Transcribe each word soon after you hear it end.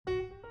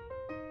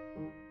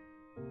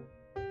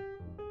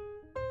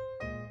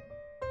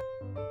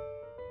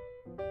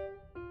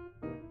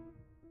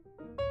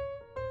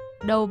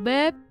đầu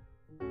bếp,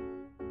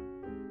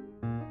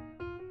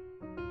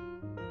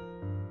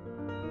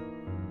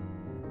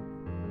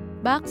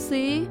 bác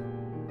sĩ,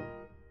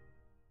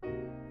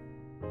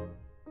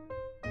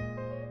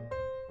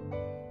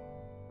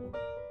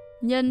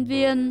 nhân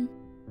viên,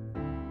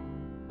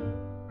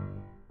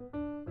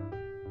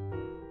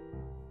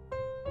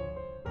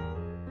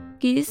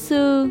 kỹ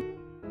sư,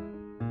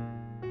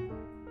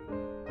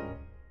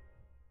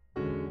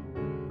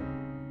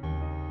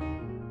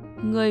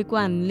 người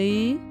quản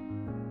lý,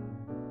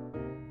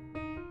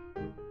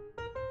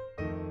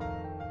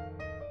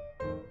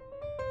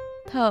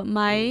 thợ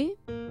máy,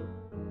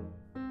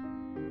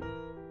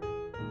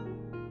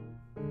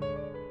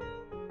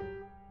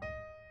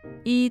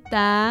 y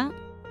tá,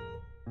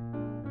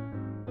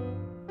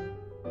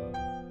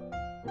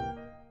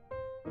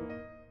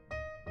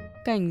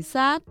 cảnh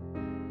sát,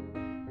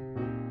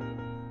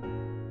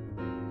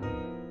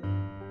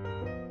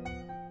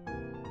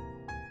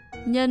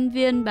 nhân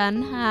viên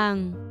bán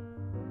hàng,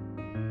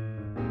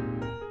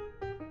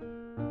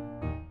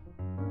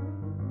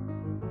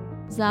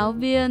 giáo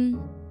viên,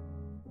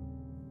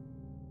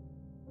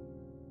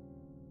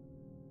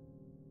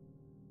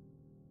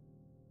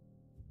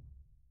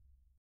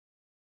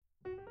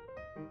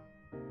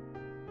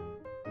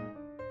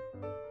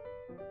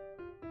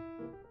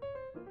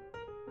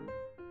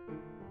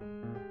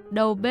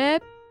 đầu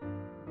bếp,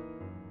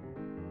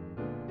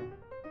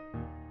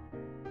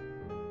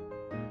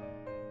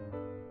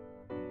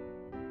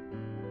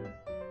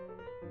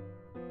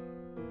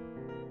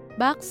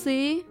 bác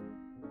sĩ,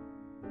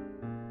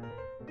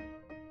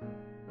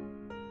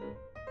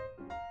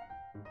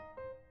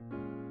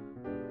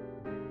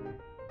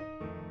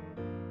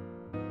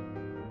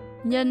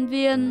 nhân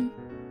viên,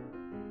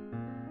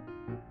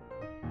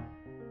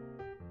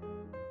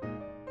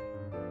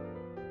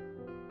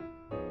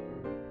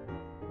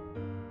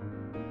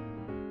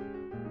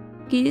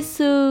 kỹ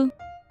sư,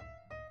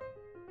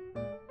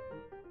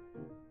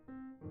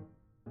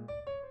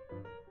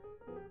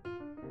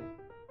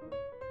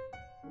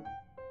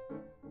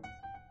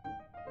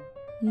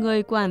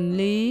 người quản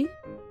lý,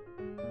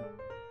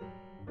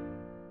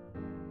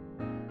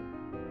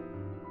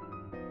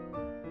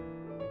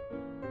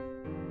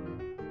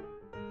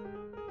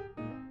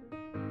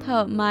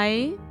 thợ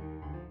máy,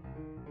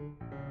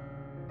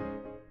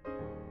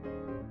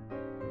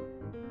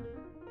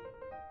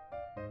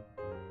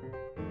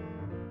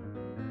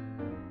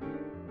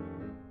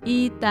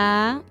 y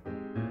tá,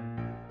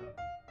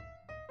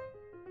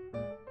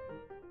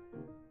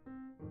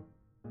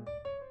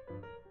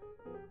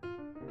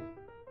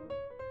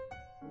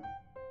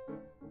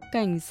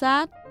 cảnh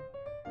sát,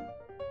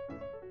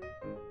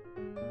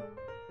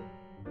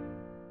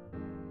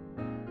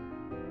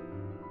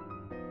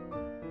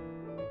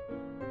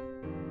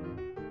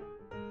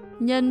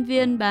 nhân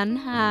viên bán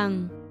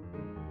hàng,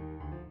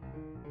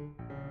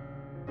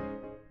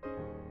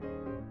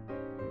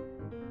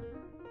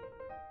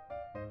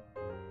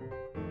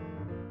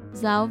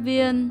 giáo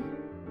viên,